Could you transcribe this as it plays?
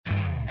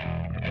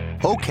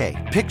Okay,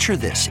 picture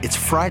this. It's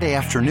Friday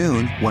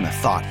afternoon when a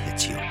thought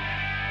hits you.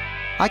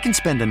 I can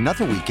spend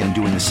another weekend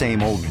doing the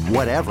same old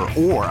whatever,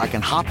 or I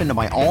can hop into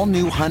my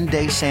all-new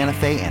Hyundai Santa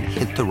Fe and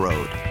hit the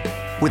road.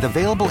 With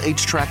available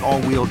H-Track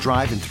all-wheel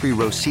drive and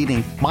 3-row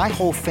seating, my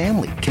whole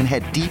family can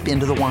head deep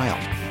into the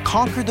wild.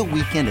 Conquer the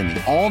weekend in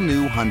the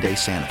all-new Hyundai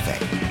Santa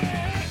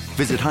Fe.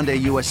 Visit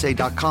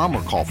HyundaiUSA.com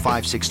or call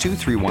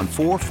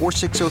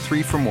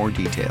 562-314-4603 for more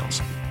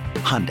details.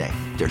 Hyundai,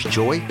 there's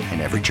joy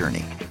in every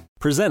journey.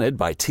 Presented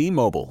by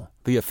T-Mobile,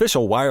 the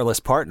official wireless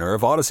partner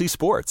of Odyssey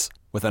Sports.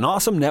 With an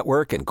awesome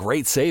network and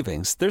great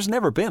savings, there's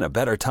never been a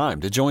better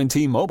time to join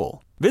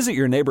T-Mobile. Visit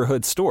your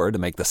neighborhood store to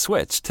make the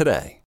switch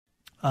today.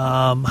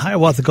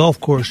 Hiawatha Golf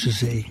Course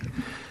is a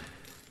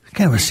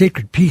kind of a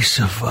sacred piece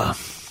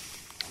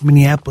of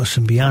Minneapolis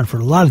and beyond for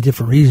a lot of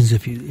different reasons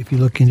if you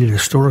look into it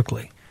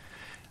historically.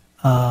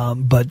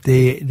 But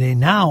they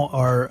now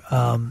are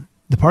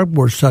the park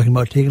board's talking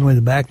about taking away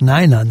the back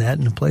nine on that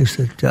in a place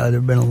that there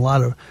have been a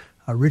lot of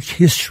rich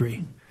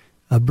history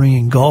of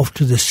bringing golf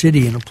to the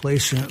city in a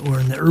place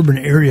where in the urban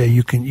area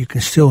you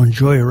can still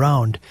enjoy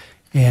around.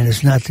 And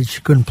it's not that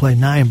you couldn't play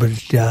nine, but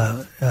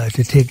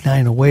to take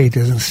nine away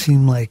doesn't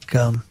seem like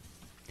you're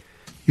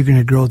going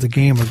to grow the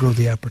game or grow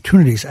the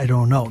opportunities. I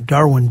don't know.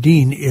 Darwin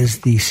Dean is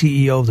the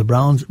CEO of the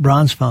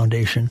Bronze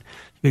Foundation,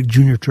 big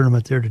junior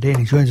tournament there today, and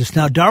he joins us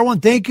now.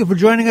 Darwin, thank you for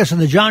joining us on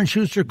the John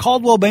Schuster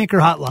Caldwell Banker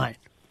Hotline.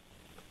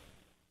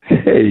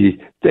 Hey,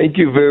 thank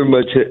you very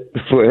much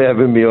for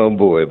having me on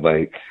board,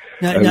 Mike.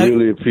 I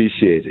really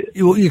appreciate it.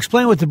 You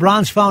explain what the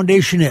Bronze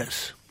Foundation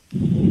is.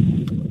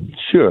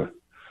 Sure.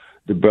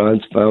 The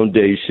Bronze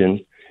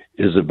Foundation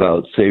is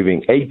about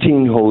saving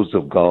 18 holes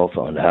of golf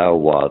on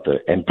Hiawatha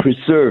and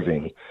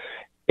preserving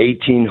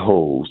 18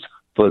 holes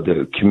for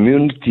the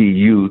community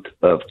youth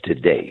of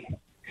today.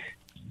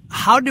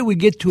 How did we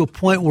get to a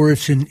point where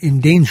it's in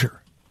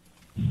danger?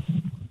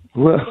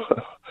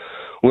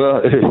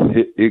 Well,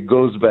 it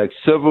goes back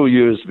several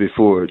years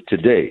before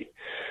today.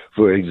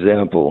 For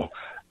example,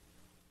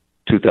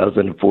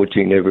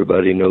 2014,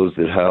 everybody knows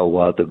that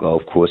Hiawatha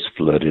Golf Course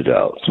flooded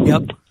out.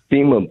 Yep.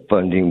 FEMA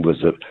funding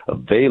was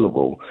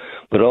available,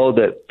 but all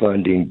that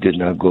funding did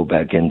not go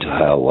back into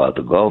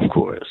Hiawatha Golf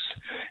Course.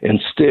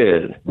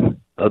 Instead,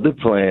 other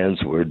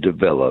plans were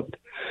developed,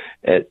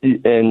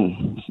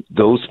 and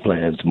those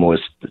plans, more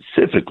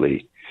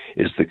specifically,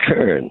 is the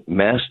current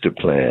master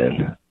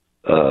plan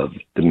of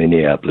the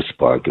Minneapolis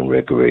Park and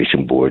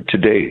Recreation Board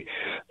today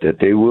that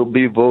they will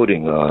be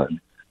voting on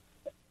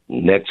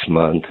next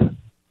month,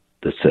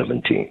 the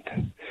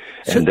 17th.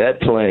 And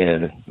that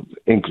plan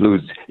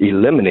includes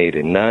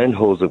eliminating 9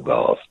 holes of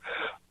golf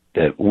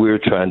that we're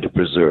trying to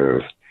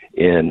preserve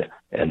in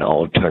an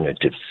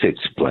alternative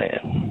 6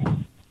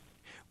 plan.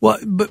 Well,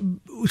 but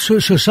so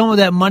some of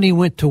that money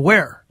went to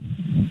where?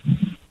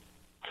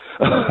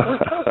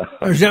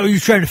 Or is that what you're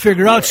trying to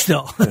figure out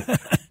still?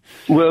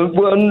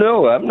 Well,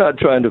 no, I'm not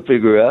trying to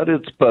figure out.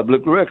 It's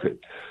public record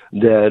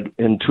that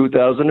in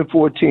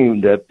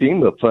 2014, that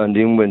FEMA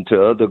funding went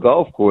to other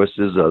golf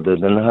courses other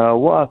than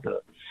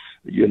Hiawatha.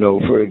 You know,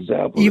 for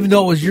example. Even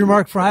though it was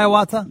earmarked for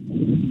Hiawatha?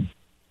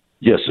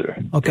 Yes, sir.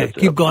 Okay, that's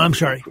keep going. I'm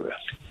sorry. Correct.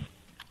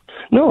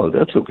 No,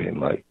 that's okay,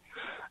 Mike.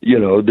 You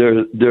know,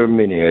 there are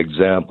many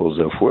examples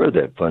of where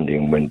that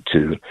funding went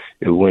to.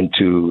 It went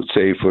to,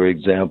 say, for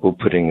example,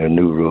 putting a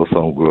new roof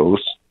on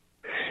Gross.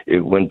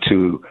 It went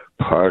to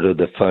part of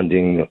the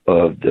funding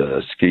of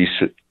the ski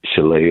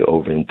chalet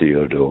over in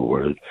Theodore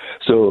Worth.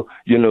 So,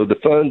 you know, the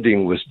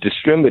funding was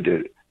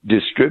distributed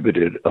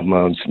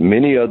amongst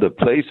many other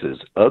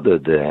places other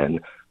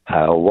than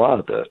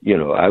Hiawatha. You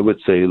know, I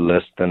would say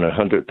less than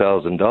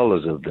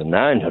 $100,000 of the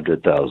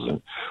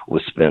 $900,000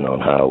 was spent on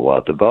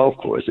Hiawatha Golf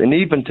Course. And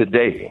even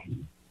today,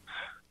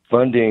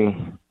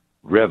 funding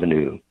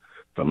revenue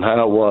from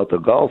Hiawatha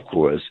Golf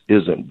Course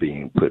isn't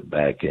being put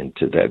back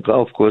into that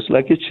golf course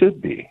like it should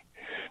be,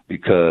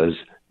 because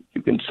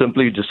you can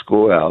simply just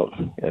go out,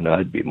 and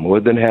I'd be more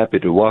than happy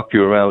to walk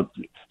you around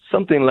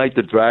something like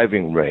the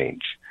driving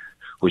range,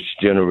 which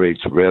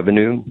generates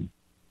revenue.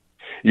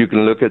 You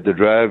can look at the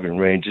driving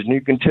range and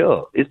you can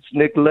tell it's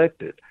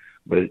neglected.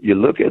 But you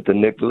look at the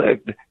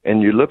neglect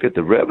and you look at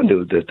the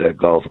revenue that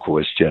golf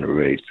course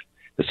generates,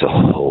 it's a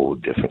whole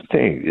different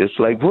thing. It's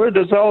like, where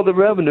does all the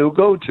revenue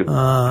go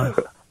to?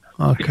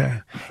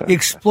 Okay.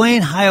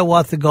 Explain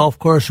Hiawatha Golf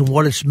Course and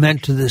what it's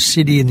meant to the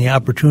city and the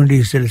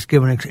opportunities that it's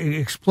given.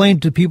 Explain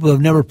to people who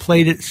have never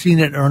played it, seen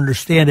it, or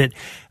understand it,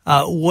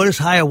 what does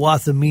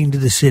Hiawatha mean to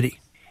the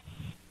city?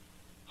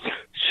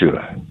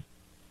 Sure.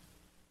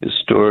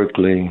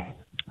 Historically,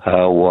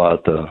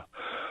 Hiawatha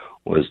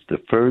was the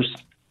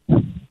first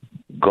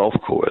golf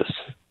course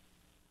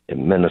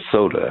in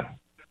Minnesota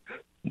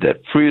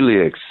that freely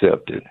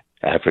accepted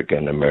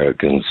African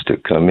Americans to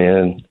come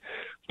in,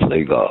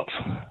 play golf.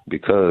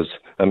 Because,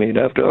 I mean,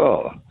 after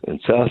all, in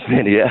South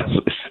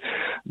Minneapolis,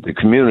 the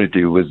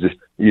community was,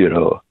 you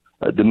know,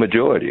 the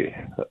majority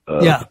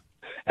of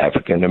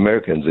African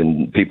Americans.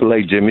 And people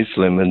like Jimmy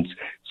Slimmons,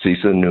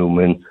 Cecil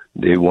Newman,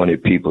 they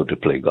wanted people to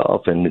play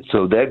golf. And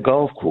so that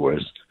golf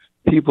course,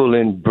 people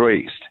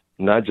embraced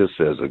not just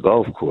as a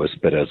golf course,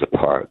 but as a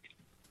park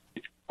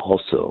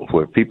also,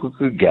 where people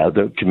could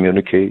gather,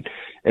 communicate,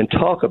 and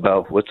talk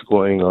about what's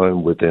going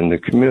on within the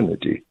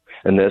community.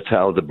 And that's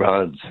how the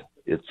Bronze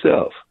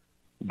itself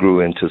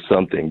grew into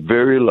something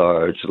very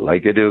large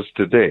like it is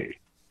today.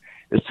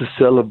 It's a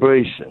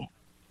celebration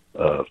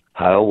of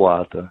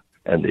Hiawatha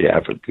and the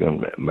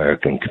African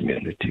American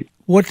community.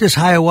 What does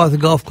Hiawatha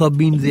Golf Club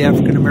mean to the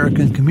African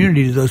American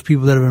community, to those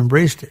people that have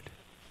embraced it?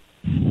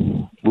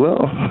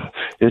 Well,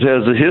 it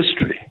has a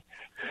history.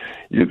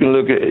 You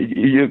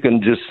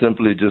can just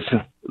simply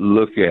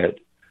look at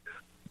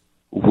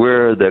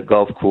where the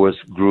golf course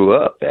grew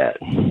up at.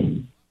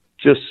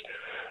 Just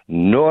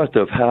north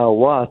of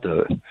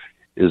Hiawatha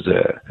is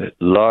a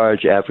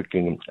large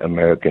African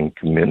American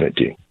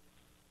community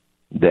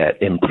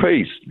that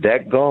embraced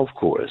that golf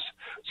course.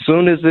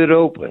 Soon as it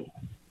opened,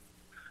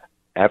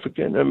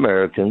 African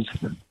Americans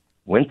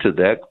went to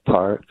that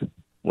park,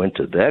 went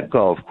to that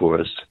golf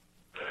course,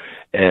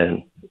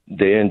 and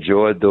they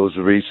enjoyed those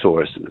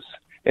resources.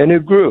 And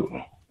it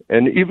grew.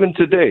 And even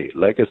today,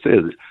 like I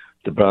said,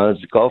 the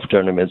Bronze Golf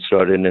Tournament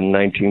started in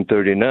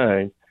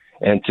 1939,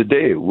 and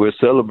today we're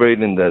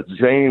celebrating that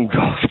same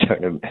golf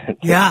tournament.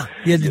 Yeah,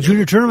 the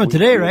junior tournament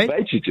today, right? I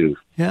invite you to.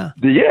 Yeah.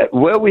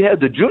 Well, we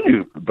had the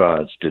junior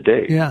bronze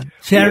today. Yeah.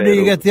 Saturday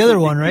you got the other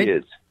one, right?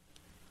 Kids.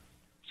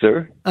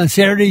 Sir? On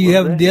Saturday you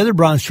have the other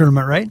bronze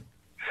tournament, right?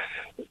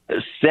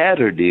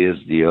 Saturday is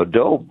the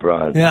adult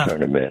bronze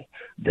tournament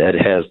that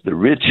has the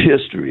rich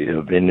history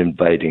of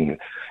inviting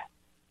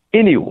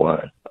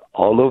anyone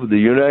all over the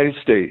United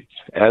States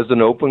as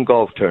an open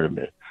golf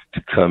tournament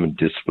to come and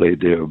display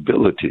their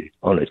ability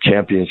on a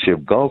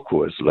championship golf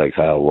course like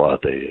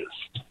Hiawatha is.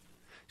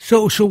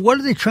 So what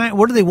are they trying?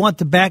 What do they want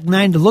the back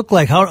nine to look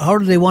like? How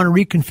do they want to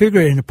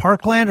reconfigure it into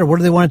parkland, or what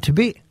do they want it to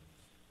be?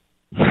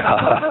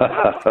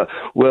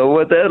 Well,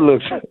 what that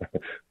looks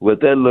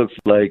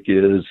like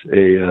is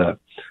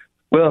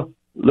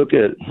look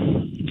at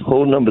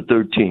hole number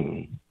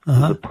 13,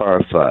 the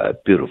par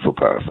 5, beautiful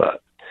par 5.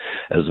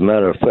 As a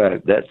matter of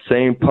fact, that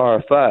same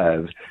par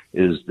 5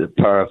 is the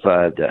par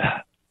 5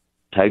 that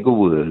Tiger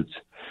Woods,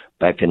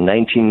 back in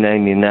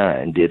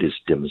 1999, did his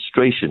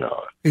demonstration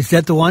on. Is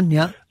that the one?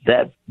 Yeah.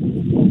 That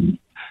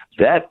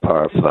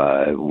par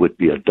 5 would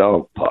be a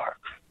dog park.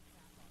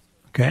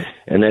 Okay.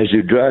 And as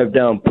you drive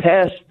down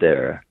past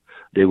there,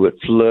 they would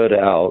flood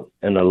out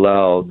and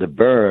allow the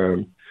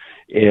berm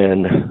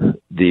in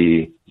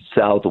the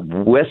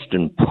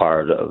southwestern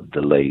part of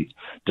the lake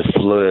to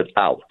flood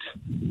out.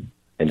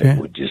 And it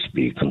would just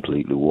be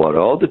completely water.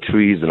 All the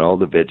trees and all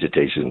the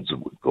vegetation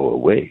would go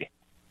away.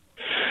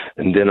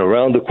 And then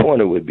around the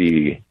corner would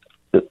be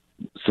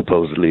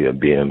supposedly a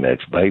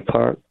BMX bike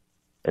park,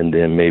 and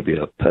then maybe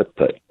a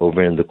putt-putt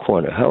over in the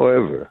corner.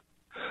 However,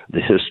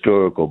 the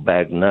historical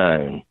back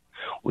nine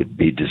would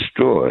be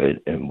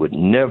destroyed and would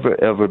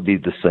never, ever be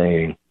the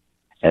same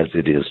as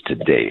it is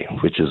today,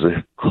 which is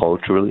a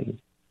culturally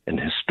and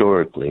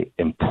historically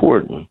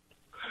important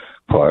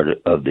part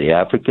of the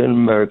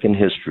African-American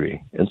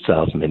history in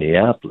South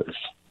Minneapolis.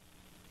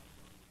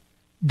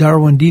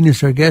 Darwin Dean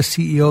is our guest,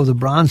 CEO of the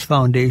Bronze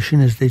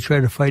Foundation, as they try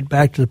to fight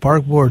back to the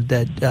park board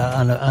that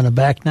on a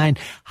back nine.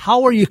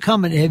 How are you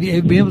coming? Have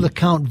you been able to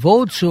count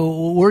votes,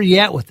 or where are you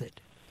at with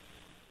it?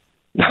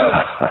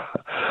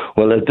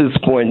 Well, at this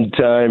point in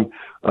time,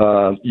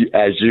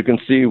 as you can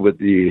see with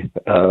the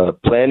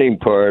planning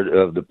part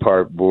of the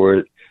park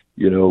board,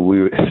 they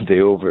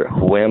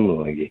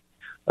overwhelmingly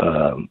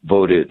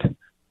voted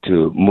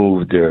to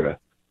move their,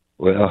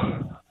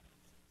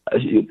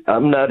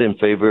 I'm not in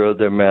favor of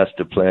their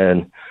master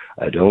plan.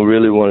 I don't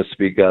really want to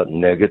speak out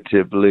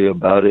negatively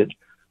about it,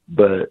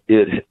 but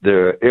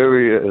there are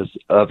areas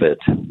of it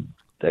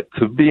that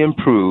could be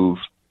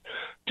improved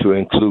to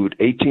include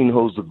 18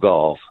 holes of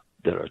golf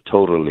that are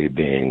totally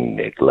being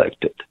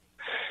neglected.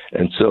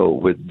 And so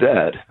with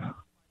that,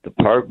 the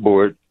park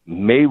board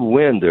may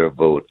win their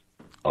vote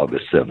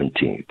August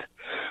 17th.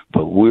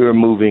 But we're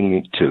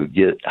moving to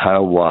get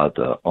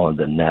Hiawatha on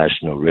the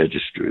National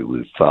Registry.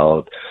 We've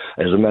filed,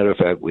 as a matter of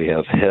fact, we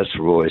have Hess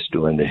Royce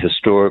doing the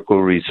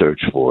historical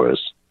research for us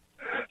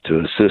to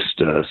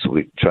assist us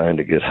with trying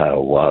to get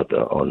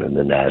Hiawatha on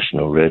the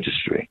National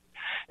Registry.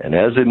 And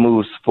as it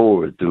moves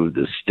forward through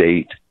the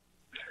state,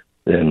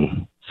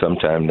 then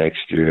sometime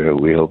next year,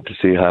 we hope to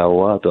see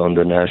Hiawatha on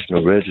the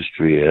National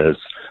Registry as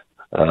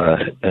a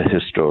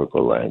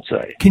historical land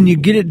site. Can you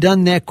get it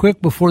done that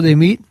quick before they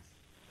meet?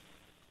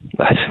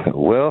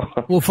 Well,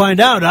 we'll find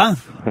out, huh?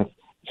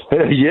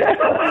 Yeah,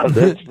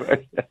 that's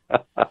right.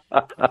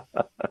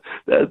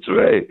 That's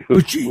right.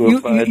 But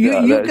you've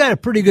got a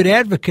pretty good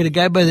advocate, a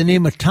guy by the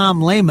name of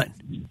Tom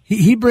Lehman.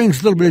 He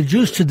brings a little bit of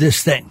juice to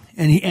this thing,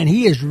 and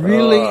he is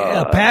really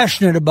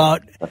passionate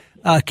about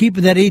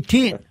keeping that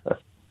 18.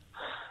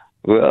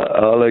 Well,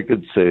 all I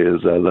could say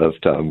is I love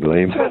Tom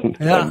Lehman.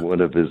 Yeah. I'm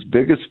one of his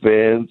biggest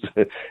fans,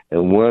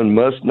 and one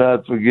must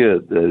not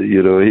forget that,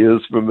 he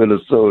is from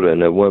Minnesota,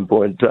 and at one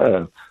point in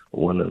time,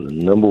 one of the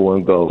number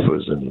one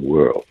golfers in the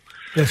world.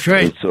 That's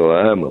right. And so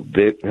I'm a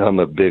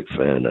big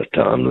fan of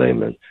Tom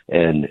Lehman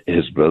and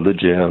his brother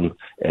Jim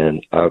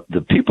and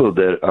the people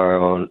that are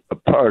on a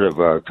part of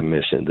our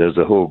commission. There's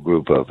a whole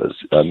group of us,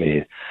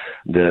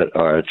 that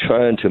are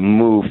trying to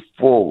move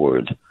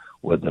forward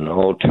with an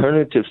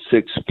alternative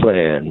 6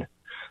 plan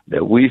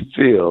that we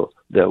feel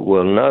that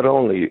will not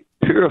only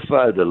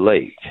purify the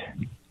lake,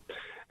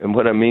 and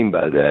what I mean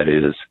by that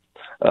is,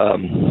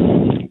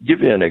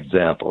 give you an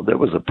example. There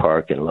was a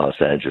park in Los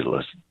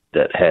Angeles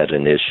that had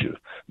an issue.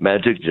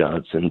 Magic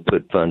Johnson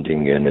put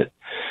funding in it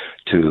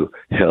to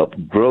help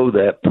grow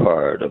that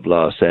part of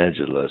Los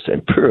Angeles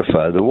and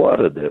purify the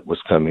water that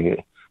was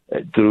coming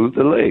through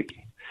the lake.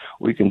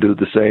 We can do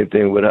the same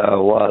thing with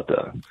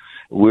Hiawatha.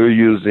 We're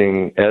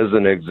using, as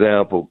an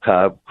example,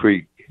 Cobb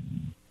Creek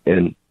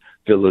in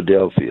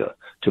Philadelphia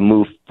to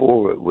move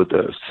forward with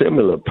a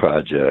similar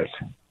project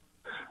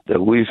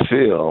that we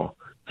feel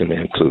can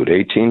include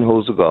 18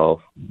 holes of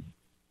golf,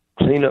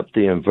 clean up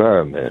the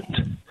environment,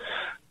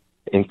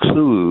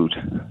 include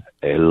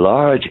a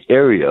large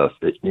area of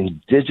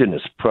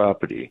indigenous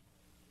property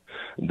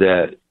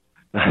that,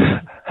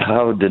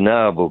 how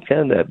deniable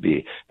can that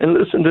be? And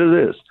listen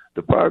to this,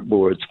 the Park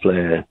Board's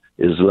plan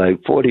is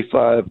like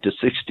 $45 to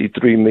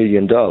 $63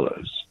 million.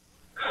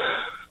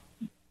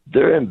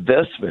 Their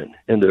investment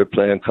in their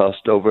plan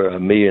cost over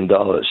 $1 million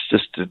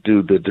just to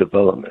do the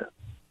development.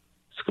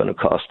 It's going to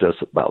cost us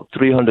about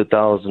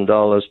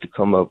 $300,000 to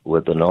come up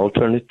with an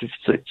alternative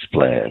 6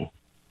 plan.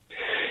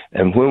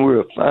 And when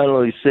we're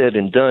finally said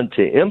and done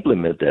to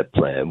implement that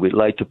plan, we'd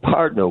like to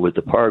partner with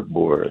the Park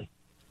Board.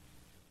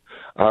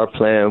 Our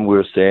plan,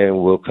 we're saying,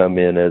 will come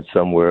in at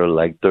somewhere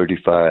like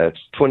 25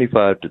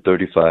 to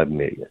 35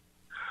 million,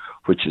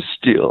 which is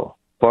still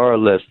far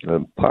less than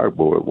the Park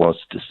Board wants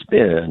to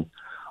spend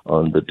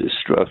on the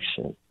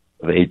destruction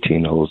of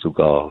 18 holes of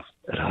golf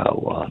at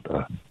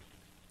Hiawatha.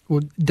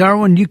 Well,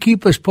 Darwin, you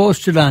keep us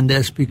posted on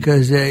this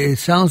because it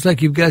sounds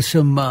like you've got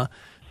some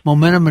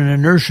momentum and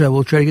inertia.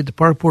 We'll try to get the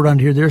Park Board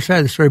onto their side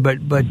of the story, but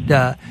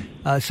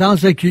it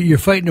sounds like you're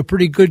fighting a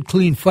pretty good,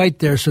 clean fight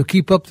there, so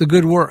keep up the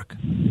good work.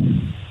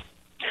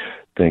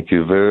 Thank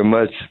you very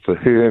much for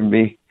hearing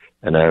me,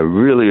 and I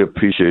really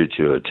appreciate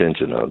your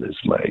attention on this,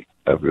 Mike.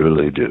 I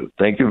really do.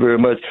 Thank you very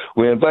much.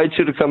 We invite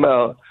you to come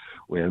out.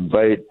 We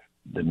invite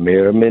the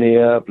mayor of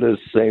Minneapolis,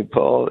 St.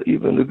 Paul,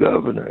 even the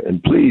governor.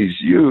 And please,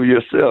 you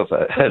yourself,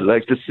 I'd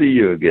like to see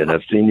you again.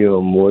 I've seen you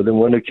on more than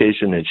one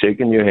occasion and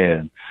shaken your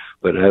hand.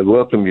 But I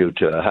welcome you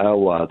to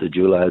Hiawatha,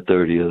 July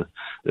 30th.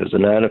 There's a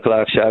 9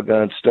 o'clock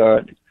shotgun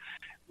start.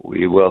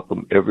 We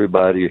welcome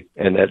everybody.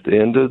 And at the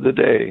end of the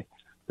day,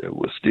 there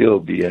will still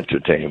be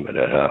entertainment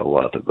at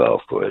Hiawatha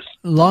Golf Course.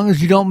 As long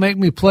as you don't make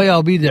me play,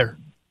 I'll be there.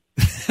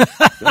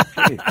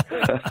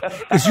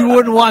 Because you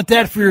wouldn't want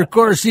that for your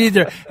course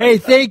either. Hey,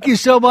 thank you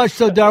so much,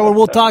 Darwin.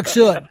 We'll talk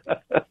soon.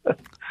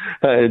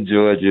 I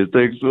enjoyed you.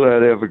 Thanks a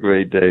lot. Have a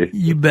great day.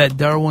 You bet.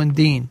 Darwin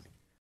Dean.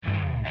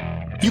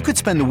 You could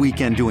spend the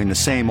weekend doing the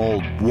same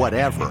old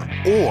whatever,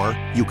 or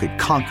you could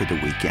conquer the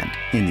weekend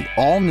in the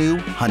all-new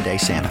Hyundai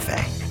Santa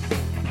Fe.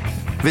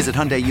 Visit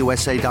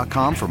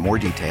HyundaiUSA.com for more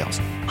details.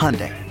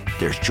 Hyundai,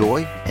 there's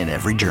joy in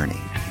every journey.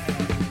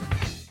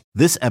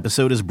 This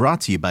episode is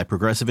brought to you by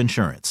Progressive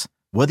Insurance.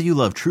 Whether you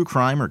love true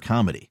crime or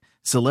comedy,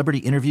 celebrity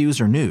interviews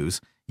or news,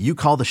 you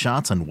call the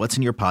shots on what's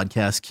in your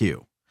podcast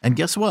queue. And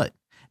guess what?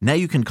 Now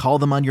you can call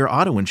them on your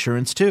auto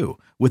insurance too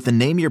with the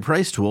Name Your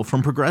Price tool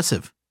from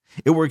Progressive.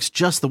 It works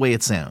just the way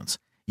it sounds.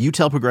 You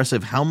tell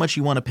Progressive how much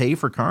you want to pay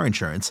for car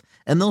insurance,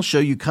 and they'll show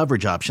you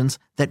coverage options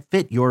that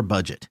fit your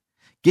budget.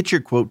 Get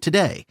your quote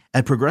today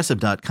at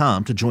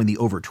Progressive.com to join the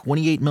over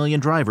 28 million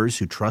drivers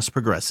who trust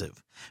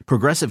Progressive.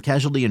 Progressive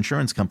Casualty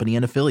Insurance Company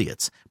and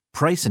Affiliates.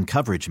 Price and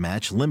coverage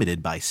match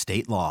limited by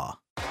state law.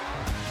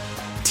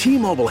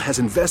 T-Mobile has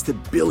invested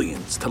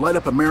billions to light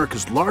up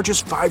America's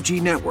largest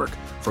 5G network,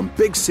 from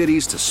big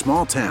cities to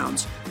small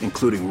towns,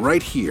 including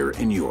right here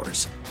in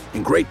yours.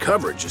 And great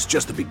coverage is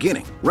just the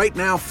beginning. Right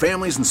now,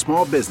 families and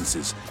small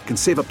businesses can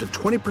save up to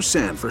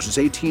 20% versus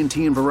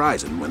AT&T and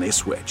Verizon when they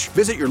switch.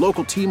 Visit your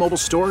local T-Mobile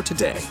store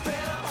today.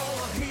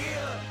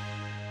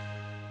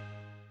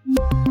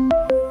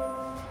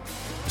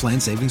 Plan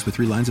savings with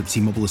 3 lines of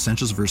T-Mobile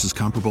Essentials versus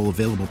comparable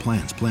available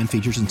plans. Plan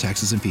features and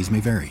taxes and fees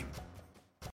may vary.